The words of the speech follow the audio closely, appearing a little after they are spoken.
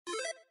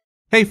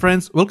Hey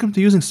friends, welcome to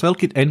using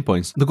SvelteKit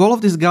endpoints. The goal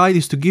of this guide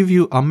is to give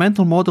you a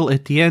mental model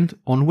at the end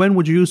on when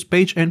would you use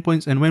page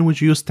endpoints and when would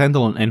you use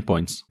standalone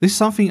endpoints. This is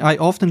something I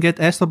often get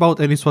asked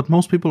about and it's what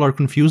most people are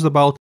confused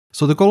about.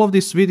 So the goal of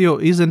this video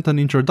isn't an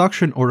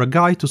introduction or a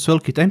guide to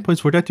SvelteKit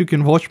endpoints. For that you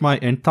can watch my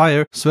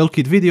entire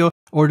SvelteKit video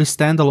or the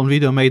standalone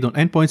video made on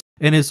endpoints,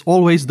 and as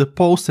always the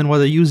post and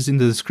what I use is in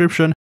the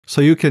description, so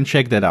you can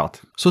check that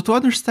out. So to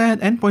understand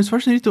endpoints,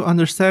 first you need to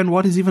understand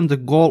what is even the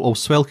goal of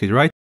SvelteKit,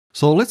 right?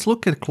 So let's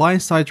look at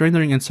client-side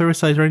rendering and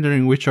server-side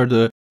rendering, which are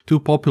the two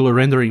popular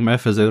rendering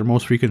methods that are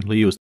most frequently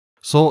used.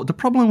 So the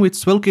problem with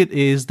SvelteKit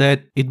is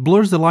that it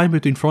blurs the line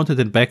between frontend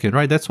and backend,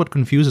 right? That's what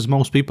confuses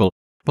most people.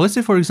 But let's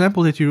say, for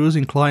example, that you're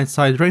using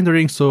client-side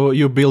rendering, so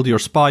you build your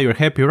spa, you're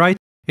happy, right?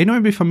 And you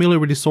might be familiar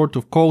with this sort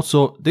of code,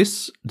 so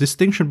this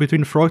distinction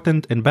between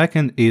frontend and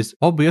backend is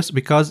obvious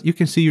because you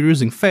can see you're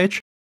using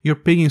fetch, you're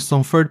pinging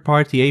some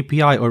third-party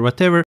API or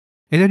whatever,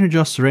 and then you're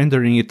just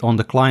rendering it on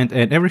the client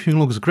and everything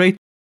looks great.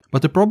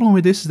 But the problem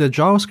with this is that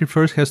JavaScript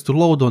first has to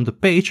load on the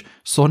page,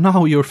 so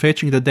now you're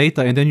fetching the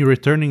data and then you're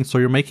returning, so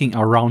you're making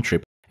a round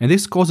trip. And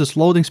this causes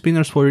loading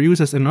spinners for your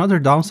users. And another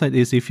downside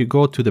is if you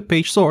go to the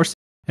page source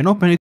and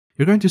open it,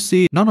 you're going to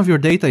see none of your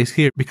data is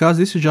here because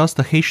this is just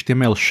a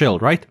HTML shell,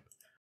 right?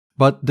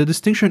 But the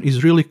distinction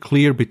is really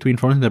clear between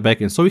frontend and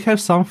backend. So we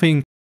have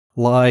something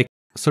like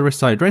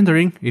server-side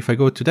rendering. If I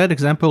go to that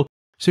example,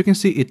 so you can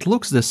see it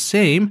looks the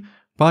same,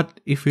 but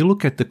if we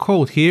look at the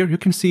code here, you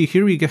can see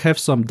here we have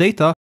some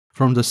data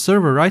from the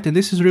server, right? And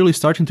this is really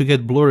starting to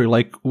get blurry,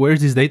 like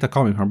where's this data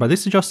coming from? But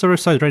this is just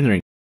server-side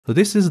rendering. So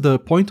this is the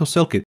point of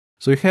SvelteKit.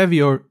 So you have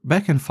your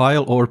backend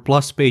file or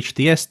plus page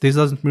TS. This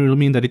doesn't really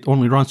mean that it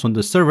only runs on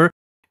the server.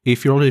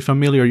 If you're already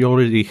familiar, you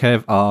already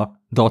have a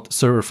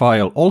 .server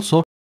file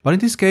also. But in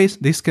this case,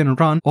 this can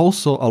run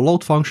also a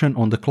load function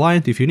on the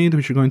client if you need,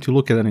 which we're going to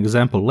look at an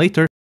example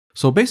later.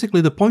 So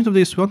basically the point of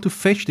this, we want to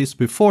fetch this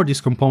before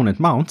this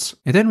component mounts.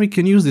 And then we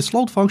can use this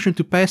load function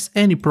to pass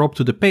any prop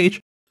to the page.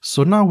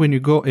 So now when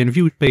you go and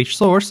view page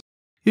source,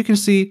 you can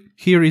see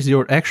here is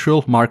your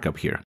actual markup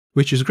here,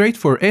 which is great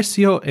for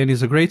SEO and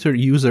is a greater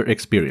user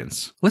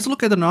experience. Let's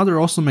look at another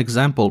awesome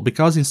example,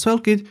 because in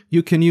SvelteKit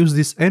you can use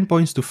these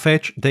endpoints to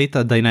fetch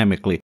data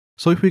dynamically.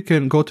 So if we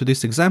can go to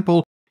this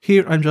example,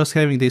 here I'm just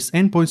having this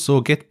endpoint, so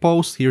get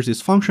post, here's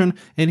this function,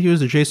 and here's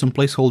the JSON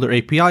placeholder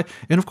API.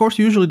 And of course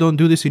you usually don't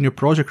do this in your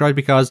project, right?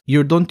 Because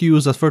you don't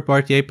use a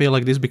third-party API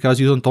like this because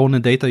you don't own the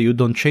data, you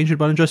don't change it,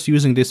 but I'm just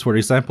using this for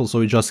example, so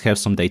we just have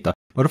some data.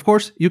 But of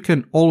course you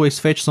can always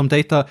fetch some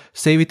data,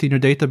 save it in your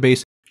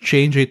database,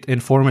 change it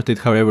and format it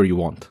however you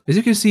want. As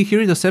you can see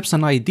here it accepts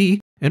an ID,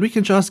 and we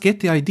can just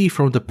get the ID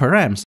from the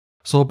params.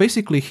 So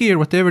basically here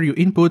whatever you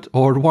input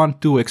or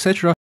 1, 2,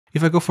 etc.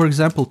 if I go for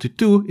example to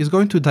 2, is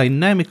going to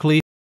dynamically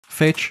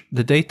fetch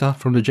the data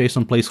from the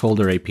JSON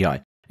placeholder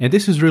API. And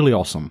this is really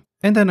awesome.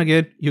 And then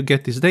again, you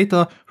get this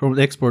data from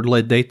the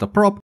export-led data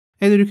prop,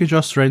 and then you can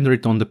just render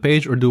it on the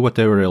page or do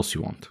whatever else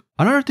you want.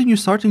 Another thing you're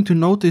starting to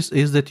notice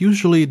is that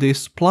usually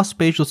this plus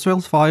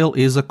page.svelte file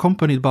is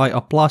accompanied by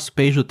a plus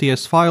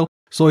page.ts file.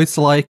 So it's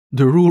like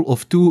the rule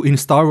of 2 in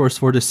Star Wars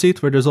for the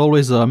Sith, where there's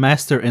always a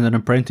master and an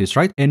apprentice,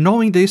 right? And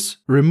knowing this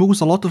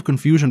removes a lot of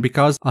confusion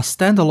because a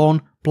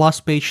standalone plus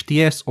page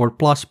ts or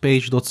plus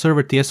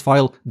page.server ts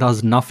file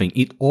does nothing.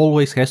 It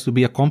always has to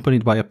be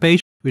accompanied by a page,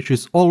 which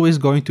is always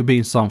going to be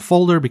in some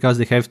folder because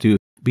they have to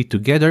be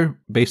together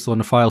based on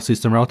the file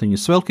system routing in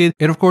SvelteKit.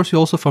 And of course, you're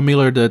also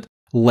familiar that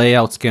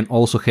layouts can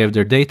also have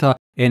their data,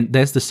 and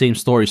that's the same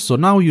story. So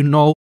now you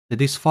know that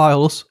these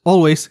files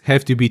always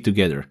have to be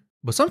together.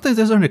 But sometimes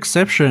there's an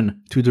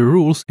exception to the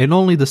rules and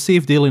only the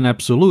safe deal in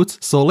absolutes.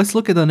 So let's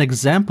look at an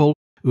example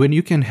when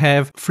you can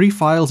have 3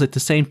 files at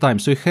the same time.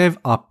 So you have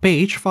a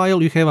page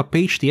file, you have a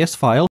page TS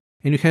file,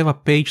 and you have a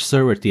page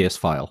server TS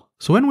file.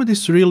 So when would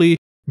this really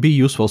be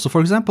useful? So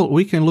for example,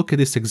 we can look at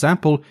this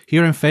example.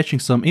 Here I'm fetching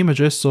some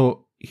images.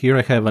 So here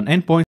I have an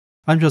endpoint.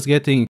 I'm just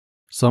getting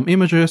some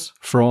images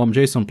from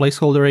JSON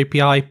placeholder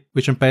API,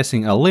 which I'm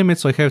passing a limit.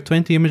 So I have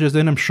 20 images,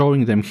 then I'm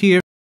showing them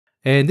here.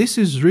 And this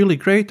is really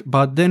great,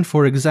 but then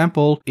for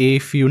example,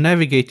 if you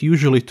navigate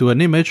usually to an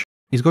image,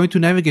 it's going to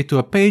navigate to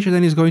a page and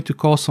then it's going to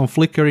cause some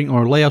flickering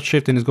or layout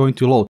shift and it's going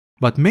to load.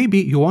 But maybe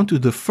you want to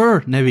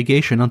defer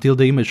navigation until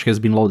the image has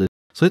been loaded.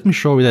 So let me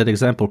show you that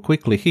example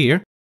quickly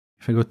here.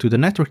 If I go to the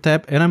network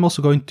tab, and I'm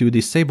also going to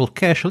disable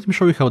cache, let me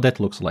show you how that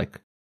looks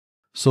like.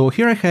 So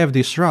here I have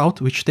this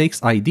route which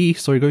takes ID,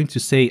 so you're going to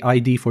say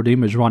ID for the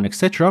image 1,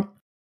 etc.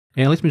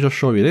 And let me just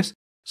show you this.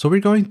 So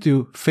we're going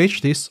to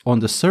fetch this on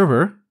the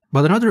server.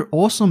 But another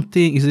awesome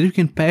thing is that you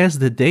can pass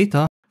the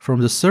data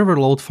from the server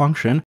load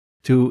function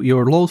to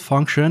your load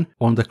function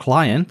on the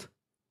client.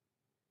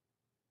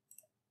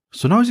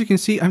 So now as you can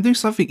see, I'm doing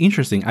something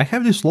interesting. I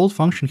have this load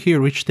function here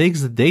which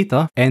takes the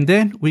data, and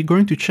then we're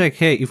going to check,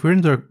 hey, if we're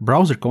in the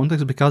browser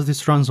context, because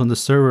this runs on the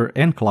server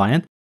and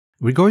client,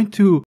 we're going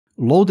to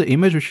load the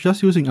image, which is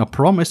just using a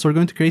promise. So we're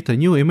going to create a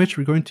new image.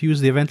 We're going to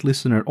use the event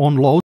listener on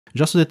load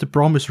just so that the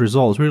promise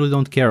resolves. We really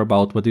don't care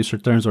about what this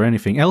returns or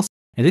anything else.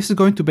 And this is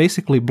going to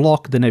basically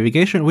block the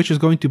navigation, which is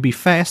going to be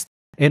fast.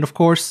 And of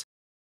course,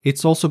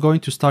 it's also going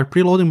to start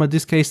preloading, but in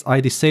this case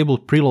I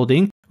disabled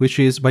preloading, which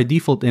is by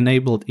default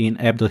enabled in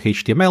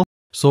app.html,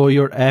 so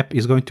your app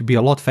is going to be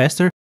a lot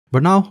faster.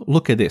 But now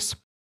look at this.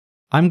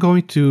 I'm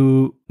going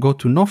to go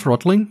to no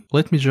throttling.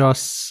 Let me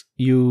just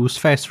use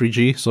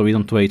fast3g so we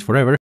don't wait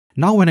forever.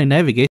 Now when I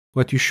navigate,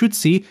 what you should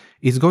see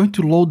is going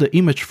to load the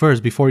image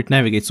first before it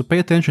navigates, so pay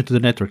attention to the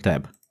network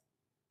tab.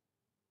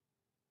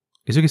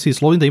 As you can see,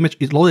 it's loading the image,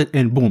 it loaded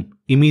and boom,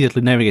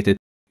 immediately navigated.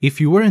 If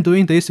you weren't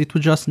doing this, it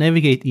would just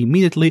navigate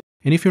immediately,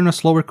 and if you're in a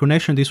slower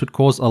connection, this would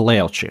cause a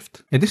layout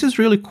shift. And this is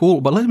really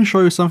cool, but let me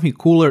show you something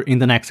cooler in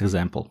the next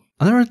example.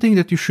 Another thing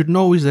that you should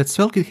know is that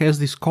SvelteKit has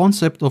this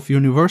concept of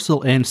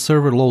universal and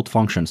server load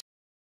functions.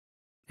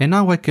 And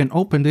now I can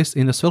open this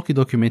in the SvelteKit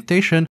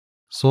documentation.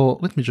 So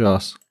let me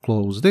just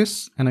close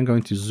this, and I'm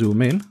going to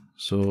zoom in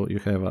so you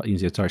have an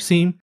easier to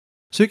see.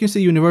 So you can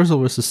see universal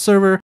versus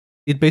server.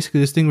 It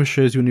basically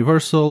distinguishes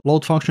universal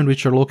load function,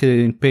 which are located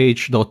in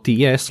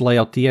page.ts,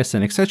 layout.ts,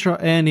 and etc.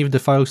 And if the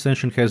file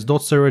extension has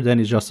 .server, then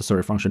it's just a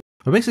server function.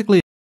 But basically,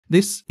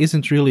 this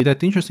isn't really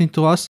that interesting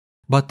to us,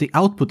 but the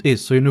output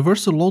is. So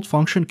universal load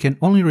function can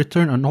only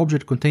return an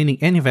object containing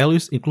any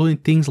values, including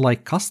things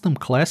like custom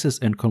classes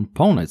and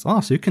components.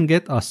 So you can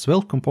get a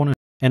Svelte component,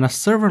 and a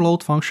server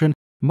load function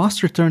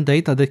must return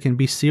data that can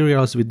be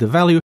serialized with the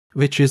value,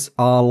 which is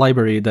a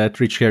library that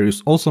Rich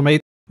Harris also made,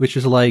 which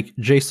is like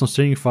JSON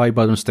stringify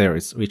but on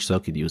steroids, which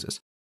SvelteKit uses.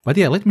 But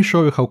yeah, let me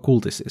show you how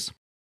cool this is.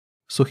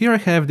 So here I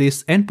have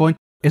this endpoint.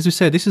 As we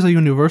said, this is a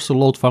universal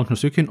load function,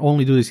 so you can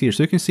only do this here.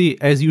 So you can see,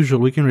 as usual,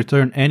 we can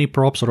return any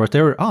props or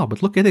whatever.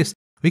 But look at this.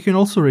 We can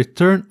also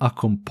return a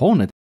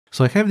component.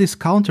 So I have this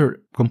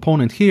counter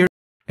component here,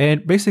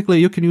 and basically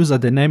you can use a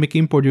dynamic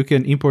import. You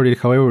can import it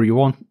however you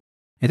want.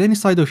 And then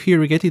inside of here,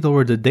 we get it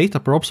over the data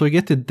prop, so we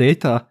get the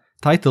data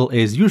title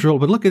as usual,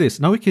 but look at this.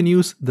 Now we can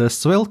use the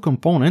Svelte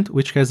component,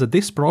 which has a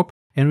this prop,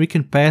 and we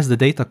can pass the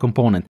data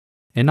component.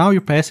 And now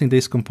you're passing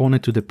this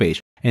component to the page.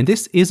 And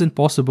this isn't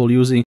possible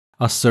using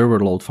a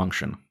server load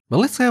function. But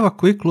let's have a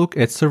quick look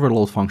at server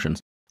load functions.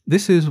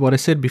 This is what I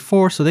said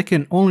before, so they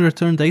can only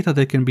return data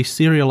that can be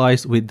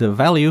serialized with the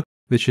value,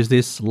 which is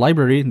this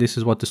library. This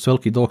is what the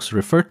SvelteKit docs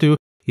refer to.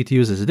 It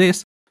uses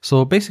this.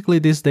 So basically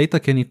this data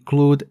can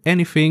include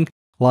anything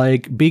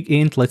like big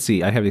int. Let's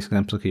see, I have this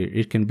example here.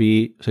 It can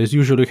be, so as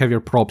usual, you have your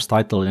props,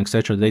 title, and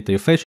etc. data you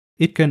fetch.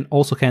 It can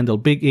also handle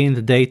big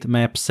int, date,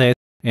 map, set,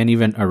 and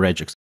even a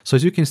regex. So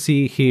as you can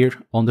see here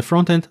on the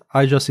front end,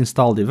 I just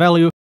installed the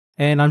value,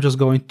 and I'm just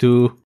going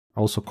to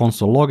also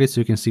console log it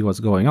so you can see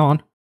what's going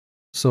on.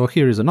 So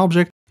here is an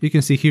object. You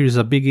can see here is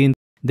a big int,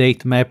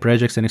 date, map,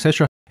 regex, and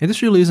etc. And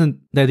this really isn't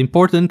that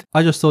important.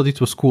 I just thought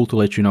it was cool to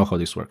let you know how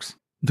this works.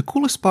 The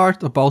coolest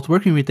part about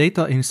working with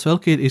data in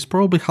SvelteKit is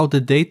probably how the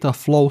data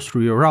flows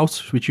through your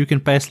routes, which you can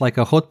pass like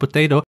a hot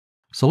potato.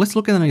 So let's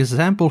look at an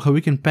example how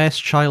we can pass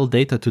child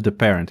data to the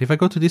parent. If I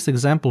go to this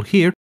example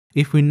here,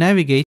 if we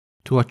navigate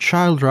to a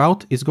child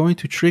route, it's going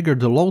to trigger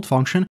the load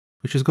function,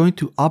 which is going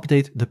to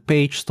update the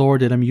page store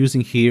that I'm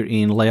using here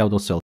in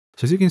layout.svelte.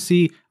 So as you can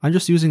see, I'm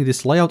just using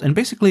this layout, and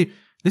basically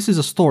this is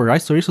a store,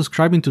 right? So you're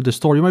subscribing to the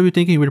store. You might be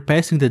thinking we're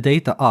passing the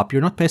data up.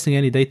 You're not passing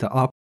any data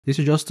up. This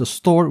is just a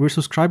store. We're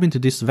subscribing to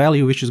this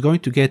value, which is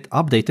going to get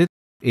updated.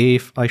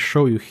 If I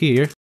show you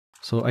here,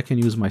 so I can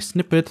use my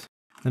snippet,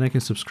 and I can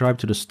subscribe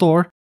to the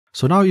store.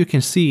 So now you can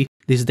see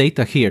this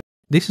data here.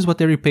 This is what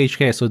every page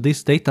has, so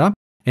this data.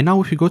 And now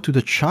if you go to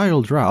the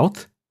child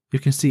route, you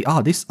can see,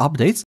 this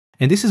updates.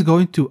 And this is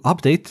going to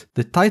update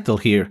the title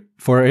here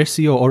for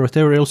SEO or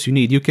whatever else you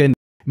need. You can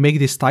make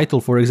this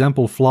title, for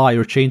example, fly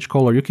or change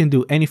color. You can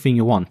do anything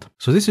you want.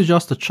 So this is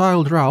just a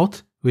child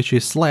route, which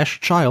is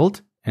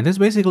 /child. And that's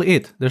basically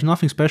it. There's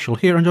nothing special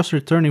here. I'm just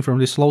returning from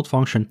this load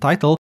function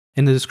title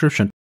and the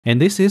description. And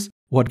this is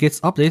what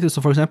gets updated.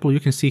 So for example, you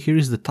can see here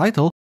is the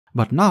title.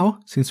 But now,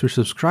 since we're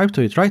subscribed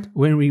to it, right,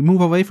 when we move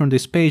away from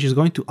this page, it's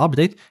going to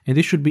update. And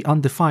this should be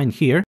undefined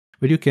here,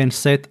 where you can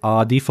set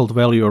a default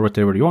value or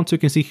whatever you want. So you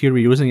can see here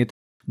we're using it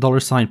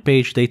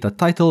 $page data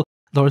title,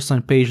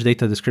 $page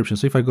data description.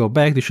 So if I go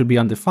back, this should be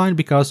undefined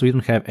because we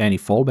don't have any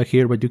fallback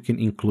here, but you can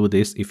include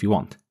this if you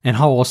want. And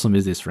how awesome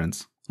is this,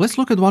 friends? Let's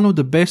look at one of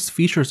the best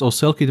features of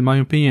SvelteKit in my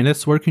opinion,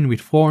 that's working with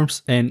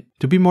forms, and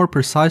to be more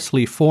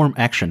precisely, form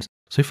actions.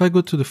 So if I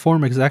go to the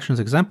form actions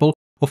example,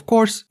 of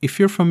course, if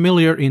you're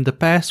familiar in the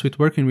past with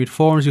working with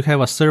forms, you have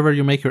a server,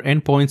 you make your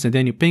endpoints, and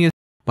then you ping it.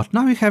 But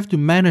now you have to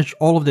manage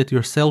all of that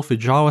yourself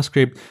with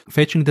JavaScript,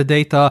 fetching the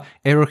data,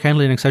 error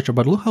handling, etc.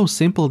 But look how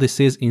simple this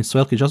is in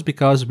SvelteKit just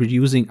because we're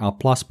using a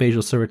plus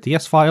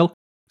page.server.ts file.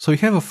 So you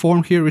have a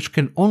form here which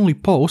can only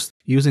post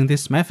using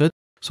this method.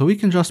 So we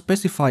can just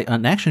specify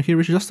an action here,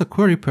 which is just a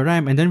query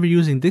param, and then we're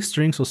using this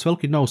string so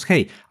SvelteKit knows,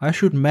 hey, I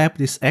should map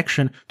this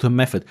action to a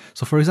method.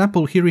 So for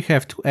example, here we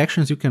have two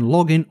actions, you can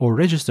log in or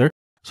register.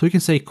 So we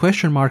can say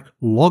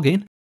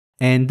 $login,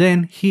 and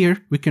then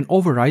here we can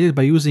override it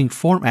by using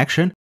form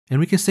action, and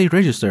we can say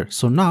register.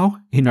 So now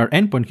in our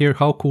endpoint here,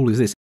 how cool is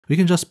this? We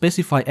can just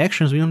specify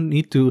actions. We don't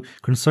need to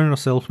concern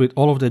ourselves with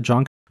all of the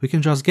junk. We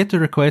can just get the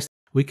request.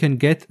 We can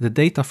get the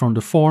data from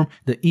the form,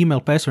 the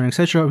email, password,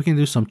 etc. We can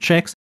do some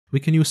checks. we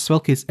can use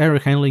SvelteKit's error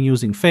handling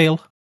using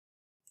fail.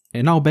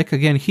 And now back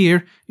again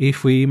here,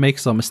 if we make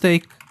some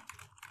mistake,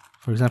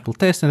 for example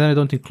test, and then I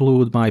don't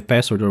include my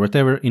password or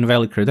whatever,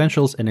 invalid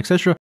credentials and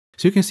etc.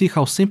 So you can see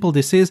how simple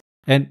this is.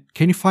 And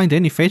can you find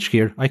any fetch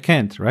here? I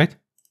can't, right?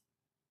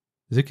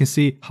 As you can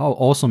see, how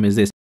awesome is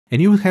this?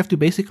 And you would have to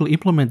basically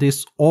implement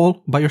this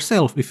all by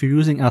yourself if you're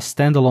using a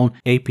standalone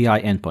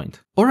API endpoint.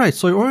 Alright,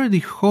 so I already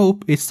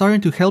hope it's starting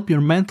to help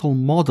your mental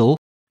model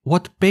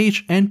what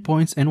page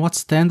endpoints and what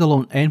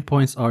standalone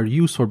endpoints are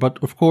used for.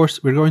 But of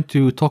course, we're going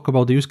to talk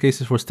about the use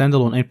cases for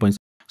standalone endpoints.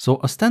 So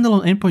a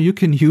standalone endpoint, you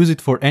can use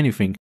it for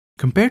anything.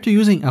 Compared to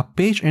using a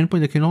page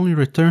endpoint that can only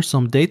return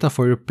some data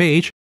for your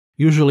page,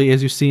 usually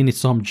as you've seen it's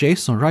some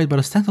JSON, right? But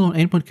a standalone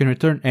endpoint can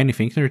return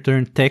anything. It can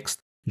return text,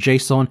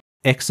 JSON,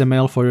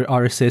 XML for your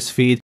RSS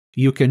feed.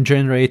 You can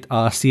generate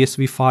a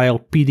CSV file,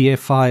 PDF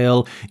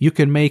file. You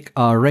can make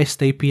a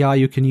REST API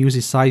you can use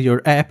inside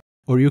your app,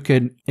 or you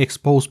can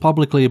expose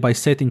publicly by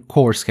setting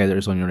coarse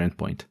headers on your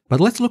endpoint. But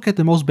let's look at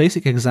the most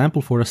basic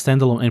example for a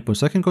standalone endpoint.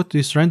 So I can go to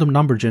this random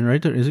number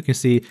generator. As you can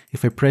see,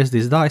 if I press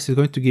this dice, it's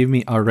going to give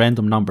me a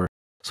random number.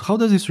 So how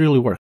does this really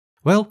work?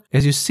 Well,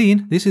 as you've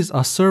seen, this is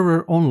a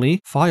server-only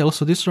file,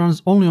 so this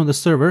runs only on the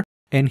server,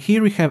 and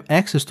here we have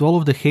access to all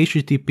of the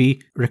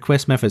HTTP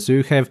request methods. So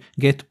you have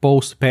get,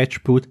 post,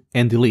 patch, put,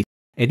 and delete.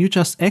 And you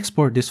just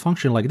export this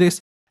function like this,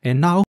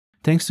 and now,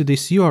 thanks to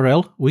this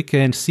URL, we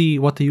can see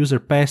what the user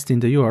passed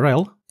in the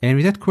URL. And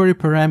with that query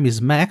param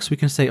is max, we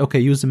can say, okay,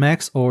 use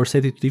max or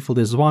set it to default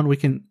as 1. We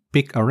can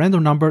pick a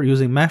random number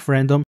using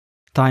math_random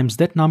times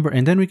that number,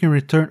 and then we can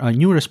return a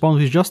new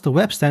response with just a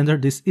web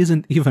standard. This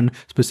isn't even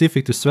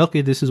specific to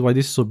SvelteKit. This is why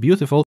this is so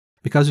beautiful,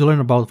 because you learn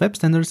about web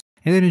standards,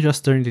 and then you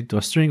just turn it into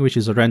a string, which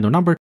is a random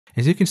number.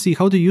 As you can see,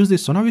 how to use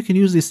this. So now we can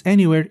use this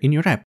anywhere in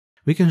your app.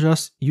 We can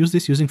just use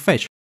this using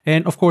fetch.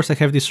 And of course, I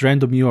have this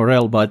random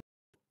URL, but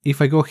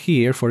if I go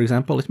here, for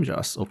example, let me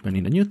just open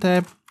in a new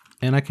tab,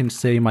 and I can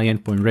say my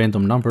endpoint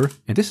random number,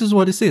 and this is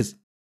what this is.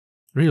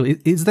 Really,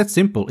 it's that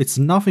simple. It's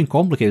nothing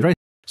complicated, right?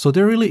 So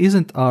there really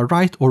isn't a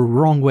right or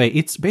wrong way.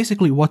 It's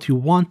basically what you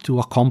want to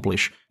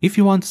accomplish. If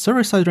you want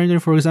server-side rendering,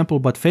 for example,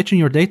 but fetching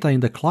your data in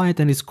the client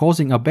and it's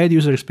causing a bad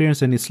user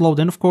experience and it's slow,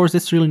 then of course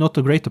that's really not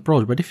a great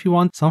approach. But if you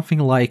want something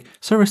like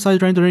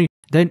server-side rendering,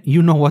 then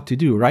you know what to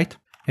do, right?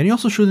 And you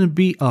also shouldn't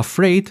be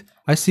afraid.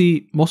 I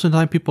see most of the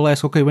time people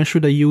ask, okay, when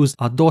should I use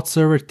a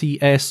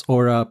 .server.ts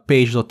or a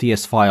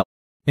page.ts file?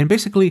 And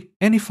basically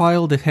any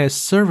file that has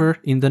server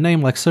in the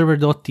name, like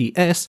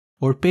server.ts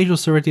or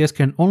page.server.ts,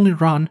 can only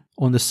run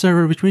on the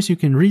server, which means you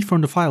can read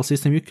from the file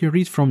system, you can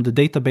read from the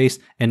database,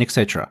 and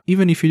etc.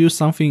 Even if you do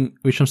something,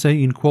 which I'm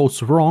saying in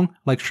quotes, wrong,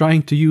 like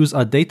trying to use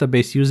a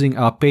database using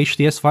a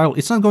page.ts file,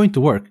 it's not going to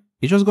work.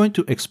 It's just going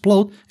to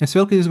explode, and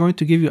SvelteKit is going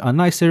to give you a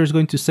nice error. It's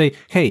going to say,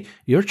 hey,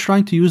 you're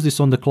trying to use this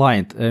on the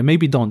client,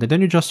 maybe don't. And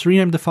then you just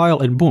rename the file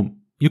and boom,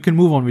 you can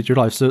move on with your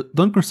life. So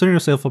don't concern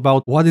yourself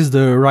about what is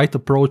the right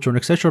approach or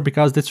etc.,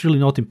 because that's really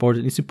not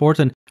important. It's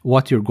important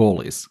what your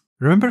goal is.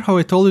 Remember how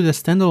I told you that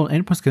standalone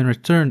endpoints can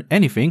return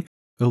anything?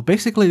 Well,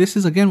 basically this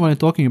is again what I'm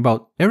talking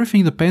about.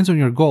 Everything depends on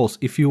your goals.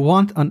 If you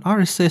want an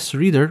RSS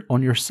reader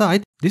on your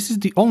site, this is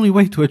the only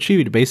way to achieve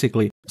it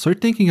basically. So you're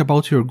thinking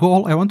about your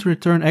goal. I want to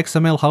return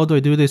XML. How do I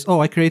do this? Oh,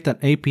 I create an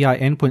API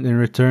endpoint and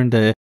return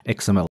the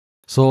XML.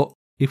 So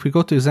if we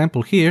go to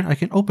example here, I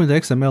can open the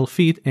XML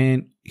feed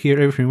and here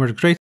everything works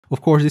great.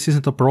 Of course, this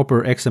isn't a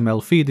proper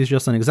XML feed. It's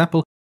just an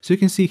example. So you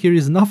can see here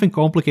is nothing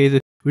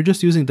complicated. We're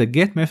just using the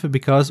get method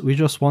because we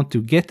just want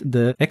to get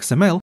the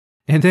XML,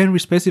 and then we're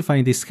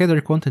specifying this header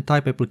content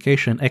type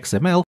application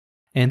XML,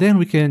 and then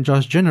we can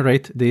just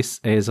generate this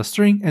as a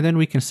string, and then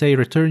we can say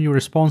return your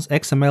response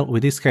XML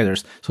with these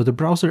headers. So the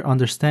browser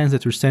understands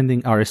that we're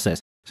sending RSS.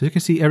 So you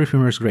can see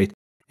everything works great.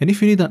 And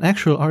if you need an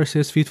actual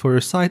RSS feed for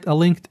your site, I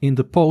linked in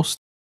the post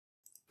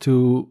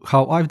to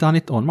how I've done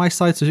it on my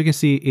site. So as you can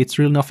see, it's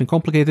really nothing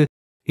complicated.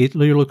 It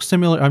really looks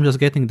similar. I'm just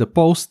getting the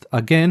post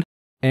again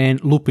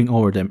and looping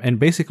over them. And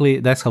basically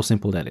that's how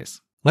simple that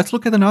is. Let's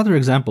look at another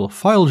example,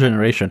 file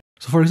generation.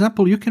 So for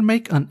example, you can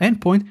make an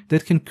endpoint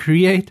that can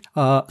create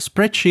a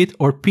spreadsheet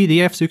or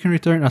PDF. So you can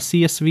return a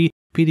CSV,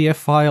 PDF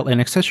file,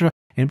 and etc.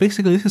 And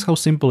basically this is how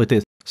simple it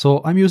is.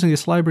 So I'm using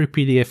this library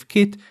PDF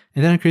kit,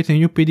 and then I'm creating a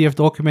new PDF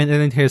document,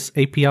 and it has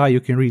API. You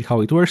can read how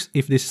it works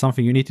if this is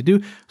something you need to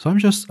do. So I'm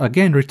just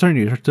again return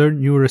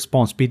new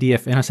response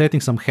PDF, and I'm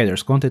setting some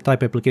headers, content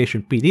type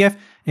application PDF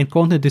and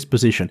content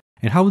disposition.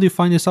 And how do you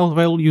find this out?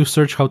 Well, you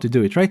search how to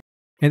do it, right?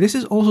 And this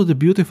is also the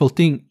beautiful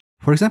thing.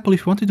 For example,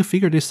 if you wanted to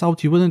figure this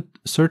out, you wouldn't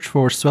search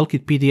for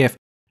SvelteKit PDF.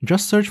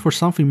 Just search for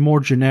something more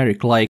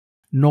generic like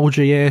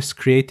Node.js,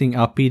 creating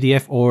a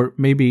PDF, or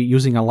maybe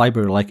using a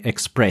library like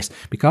Express,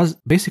 because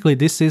basically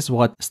this is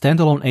what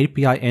standalone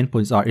API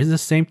endpoints are. It's the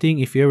same thing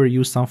if you ever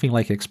use something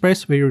like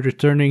Express where you're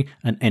returning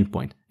an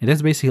endpoint, and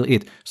that's basically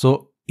it.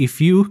 So if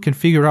you can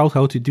figure out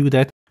how to do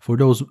that for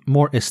those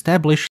more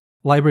established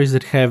libraries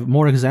that have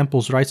more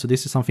examples, right? So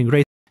this is something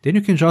great. Then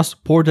you can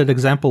just port that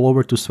example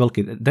over to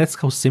SvelteKit. That's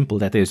how simple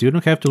that is. You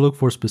don't have to look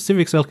for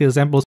specific SvelteKit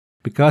examples.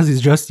 because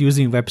it's just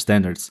using web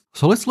standards.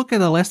 So let's look at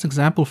the last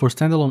example for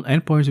standalone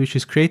endpoints, which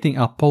is creating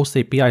a post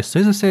API. So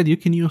as I said, you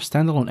can use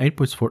standalone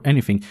endpoints for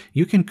anything.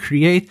 You can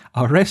create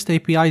a REST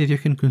API that you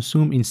can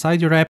consume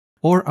inside your app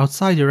or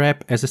outside your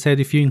app, as I said,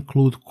 if you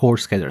include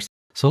course headers.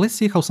 So let's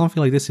see how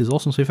something like this is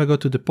awesome. So if I go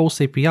to the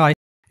post API,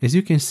 as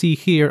you can see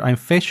here, I'm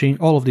fetching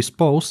all of these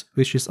posts,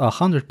 which is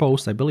 100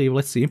 posts, I believe.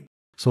 Let's see.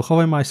 So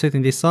how am I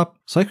setting this up?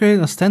 So I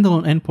created a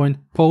standalone endpoint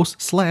post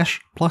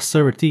 / plus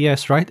server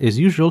TS, right, as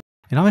usual.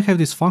 And now I have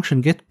this function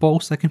get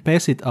post. I can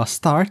pass it a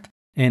start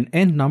and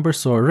end number,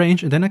 so a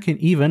range, and then I can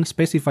even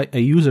specify a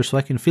user so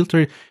I can filter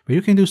it, but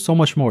you can do so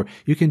much more.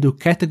 You can do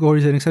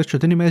categories and etc.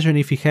 Then imagine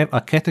if you have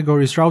a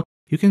categories route,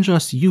 you can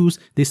just use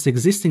this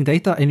existing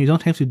data and you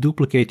don't have to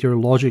duplicate your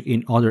logic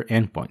in other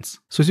endpoints.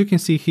 So as you can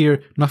see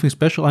here, nothing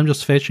special. I'm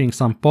just fetching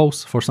some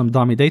posts for some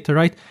dummy data,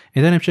 right?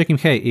 And then I'm checking,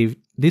 hey, if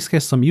this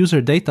has some user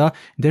data,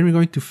 then we're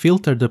going to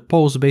filter the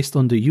post based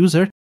on the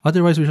user.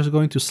 Otherwise, we're just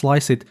going to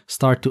slice it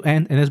start to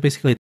end, and that's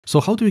basically it.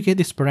 So how do we get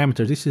these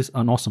parameters? This is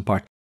an awesome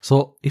part.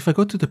 So if I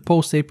go to the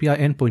post API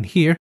endpoint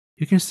here,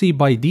 you can see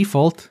by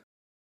default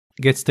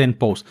gets 10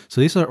 posts.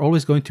 So these are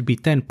always going to be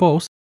 10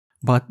 posts,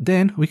 but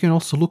then we can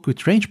also look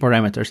with range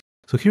parameters.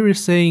 So here we're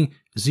saying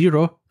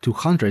 0 to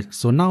 100.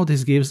 So now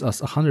this gives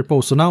us 100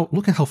 posts. So now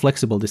look at how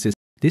flexible this is.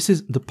 This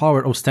is the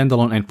power of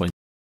standalone endpoint.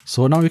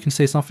 So now you can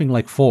say something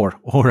like 4,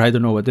 or I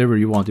don't know, whatever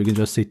you want. You can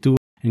just say 2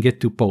 and get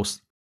 2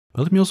 posts.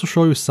 But let me also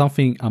show you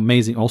something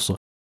amazing also.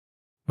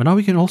 But now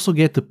we can also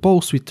get the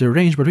posts with the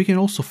range, but we can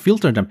also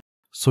filter them.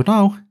 So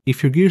now,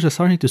 if your gears are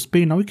starting to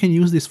spin, now we can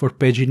use this for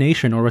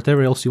pagination or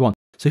whatever else you want.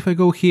 So if I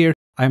go here,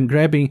 I'm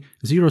grabbing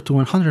 0 to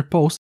 100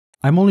 posts.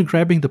 I'm only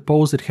grabbing the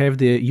posts that have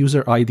the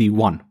user ID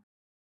 1.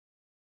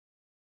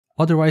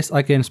 Otherwise,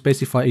 I can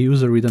specify a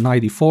user with an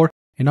ID 4,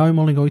 and now I'm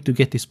only going to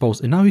get this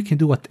post. And now you can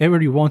do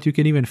whatever you want. You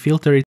can even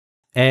filter it,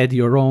 add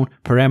your own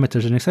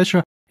parameters and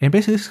etc. And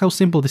basically, this is how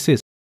simple this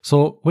is.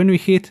 So when we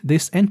hit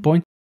this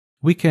endpoint,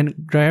 we can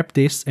grab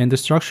this and the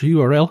structure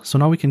URL. So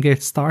now we can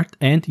get start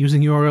and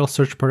using URL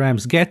search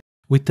params get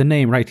with the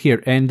name right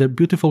here. And the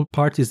beautiful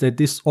part is that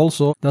this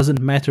also doesn't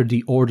matter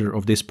the order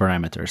of these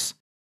parameters.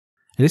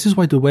 And this is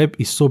why the web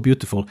is so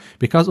beautiful,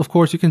 because of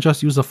course you can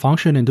just use a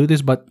function and do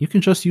this, but you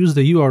can just use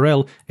the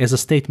URL as a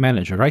state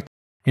manager, right?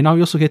 And now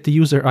we also get the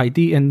user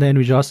ID, and then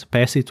we just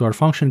pass it to our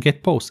function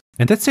get post.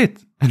 And that's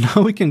it. And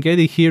now we can get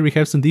it here. We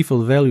have some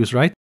default values,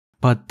 right?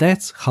 But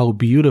that's how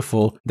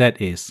beautiful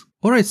that is.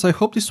 Alright, so I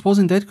hope this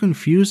wasn't that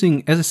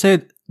confusing. As I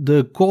said,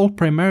 the goal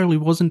primarily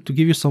wasn't to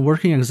give you some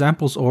working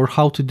examples or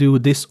how to do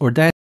this or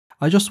that.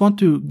 I just want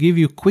to give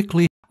you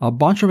quickly a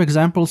bunch of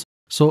examples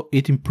so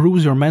it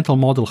improves your mental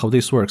model how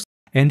this works.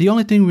 And the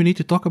only thing we need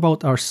to talk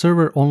about are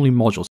server-only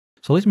modules.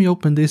 So let me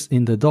open this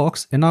in the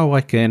docs, and now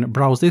I can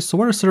browse this. So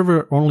what are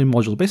server-only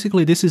modules?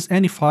 Basically, this is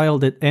any file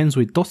that ends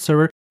with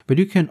 .server, but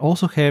you can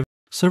also have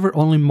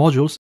server-only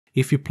modules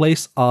if you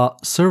place a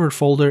server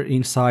folder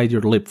inside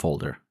your lib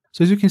folder.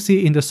 So as you can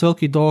see in the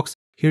SvelteKit docs,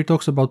 here it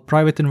talks about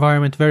private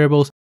environment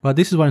variables, but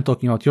this is what I'm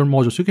talking about, your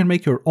modules. You can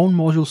make your own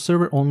modules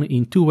server-only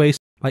in 2 ways,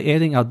 by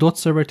adding a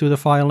 .server to the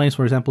file names,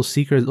 for example,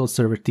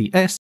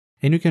 secret.server.ts,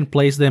 and you can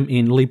place them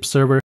in lib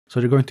server, so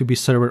they're going to be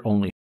server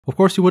only. Of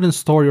course, you wouldn't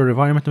store your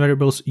environment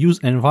variables, use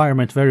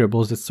environment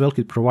variables that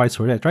SvelteKit provides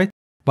for that, right?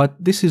 But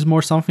this is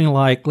more something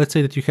like, let's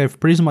say that you have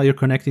Prisma, you're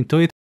connecting to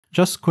it,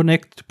 just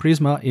connect to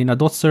Prisma in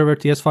a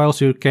 .server.ts file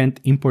so you can't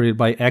import it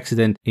by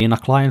accident in a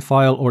client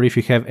file or if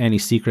you have any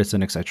secrets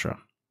and etc.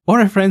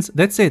 Alright friends,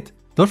 that's it.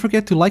 Don't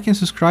forget to like and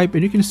subscribe,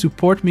 and you can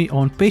support me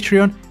on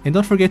Patreon, and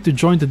don't forget to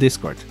join the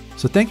Discord.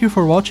 So thank you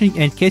for watching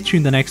and catch you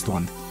in the next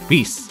one.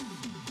 Peace!